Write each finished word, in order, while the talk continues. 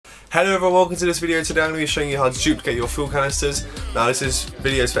Hello everyone, welcome to this video. Today I'm going to be showing you how to duplicate your fuel canisters. Now this is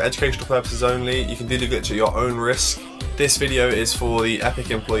videos for educational purposes only. You can do the glitch at your own risk. This video is for the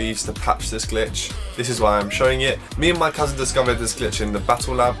Epic employees to patch this glitch. This is why I'm showing it. Me and my cousin discovered this glitch in the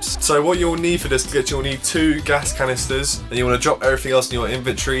battle labs. So what you'll need for this glitch, you'll need 2 gas canisters, and you want to drop everything else in your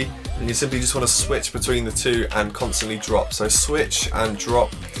inventory, and you simply just want to switch between the 2 and constantly drop. So switch and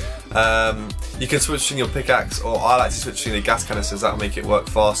drop. You can switch between your pickaxe, or I like to switch between the gas canisters. That'll make it work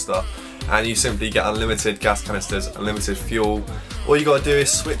faster, and you simply get unlimited gas canisters, unlimited fuel. All you gotta do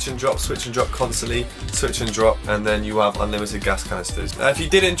is switch and drop constantly, switch and drop, and then you have unlimited gas canisters. If you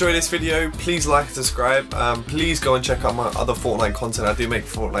did enjoy this video, please like and subscribe. Please go and check out my other Fortnite content. I do make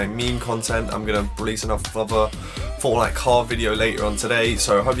Fortnite meme content. I'm gonna release another Fortnite car video later on today,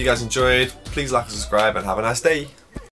 so I hope you guys enjoyed. Please like and subscribe, and have a nice day.